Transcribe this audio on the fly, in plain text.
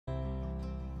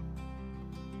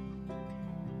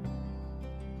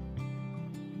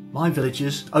My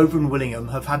villagers over in Willingham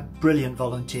have had brilliant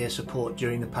volunteer support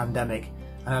during the pandemic,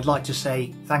 and I'd like to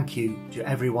say thank you to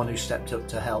everyone who stepped up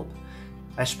to help,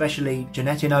 especially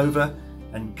Jeanette in Over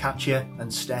and Katja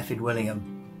and Steph in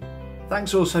Willingham.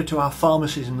 Thanks also to our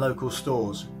pharmacies and local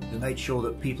stores who made sure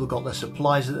that people got the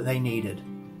supplies that they needed.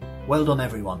 Well done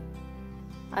everyone.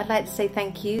 I'd like to say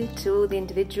thank you to all the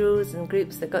individuals and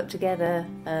groups that got together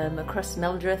across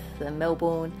Meldreth and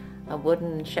Melbourne and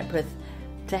Wooden and Shepperth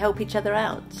to help each other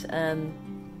out.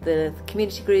 The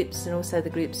community groups and also the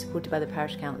groups supported by the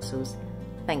parish councils.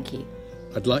 Thank you.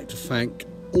 I'd like to thank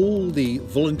all the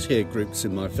volunteer groups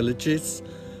in my villages,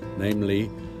 namely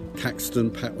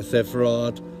Caxton, Patworth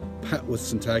Everard, Patworth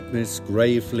St Agnes,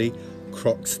 Gravely,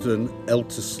 Croxton,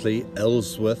 Eltersley,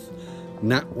 Ellsworth,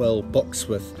 Natwell,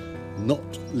 Boxworth, not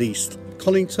least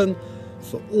Collington,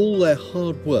 for all their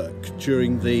hard work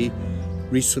during the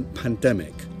recent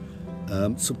pandemic,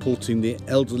 supporting the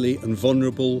elderly and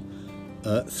vulnerable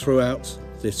throughout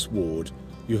this ward.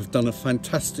 You have done a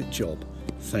fantastic job.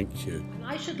 Thank you.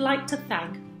 I should like to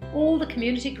thank all the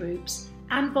community groups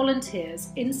and volunteers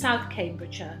in South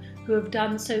Cambridgeshire who have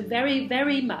done so very,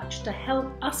 very much to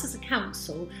help us as a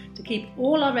council to keep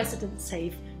all our residents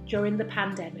safe during the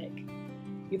pandemic.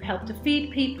 You've helped to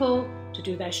feed people, to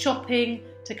do their shopping,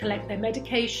 to collect their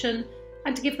medication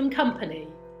and to give them company,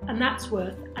 and that's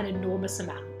worth an enormous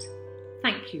amount.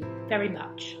 Thank you very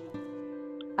much.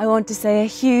 I want to say a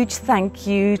huge thank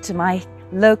you to my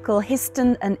local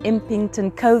Histon and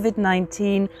Impington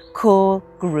COVID-19 core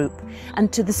group,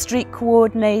 and to the street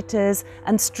coordinators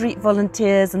and street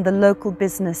volunteers and the local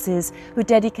businesses who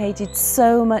dedicated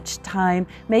so much time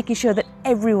making sure that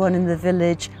everyone in the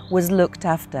village was looked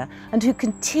after, and who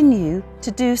continue to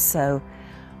do so,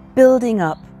 building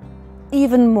up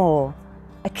even more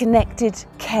a connected,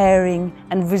 caring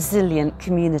and resilient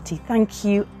community. Thank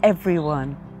you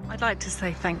everyone. I'd like to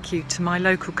say thank you to my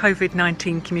local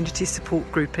COVID-19 community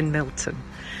support group in Milton,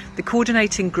 the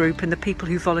coordinating group and the people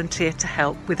who volunteer to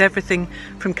help with everything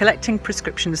from collecting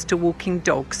prescriptions to walking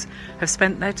dogs have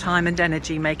spent their time and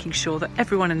energy making sure that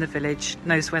everyone in the village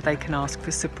knows where they can ask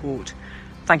for support.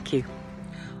 Thank you.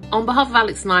 On behalf of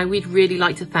Alex and I, we'd really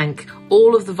like to thank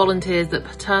all of the volunteers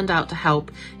that turned out to help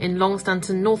in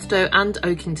Longstanton, Northstowe and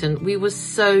Oakington. We were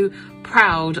so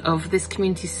proud of this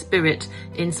community spirit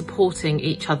in supporting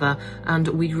each other, and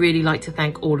we'd really like to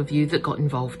thank all of you that got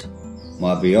involved.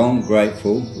 My beyond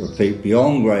grateful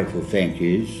thank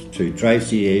yous to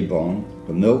Tracy Ebon,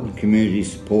 the Milton Community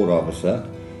Support Officer,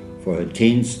 for her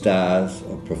 10 stars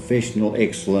of professional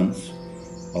excellence,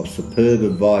 of superb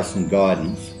advice and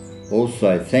guidance.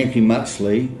 Also, thank you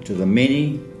muchly to the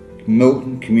many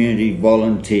Milton community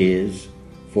volunteers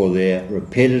for their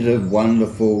repetitive,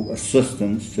 wonderful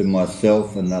assistance to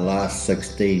myself in the last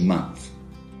 16 months.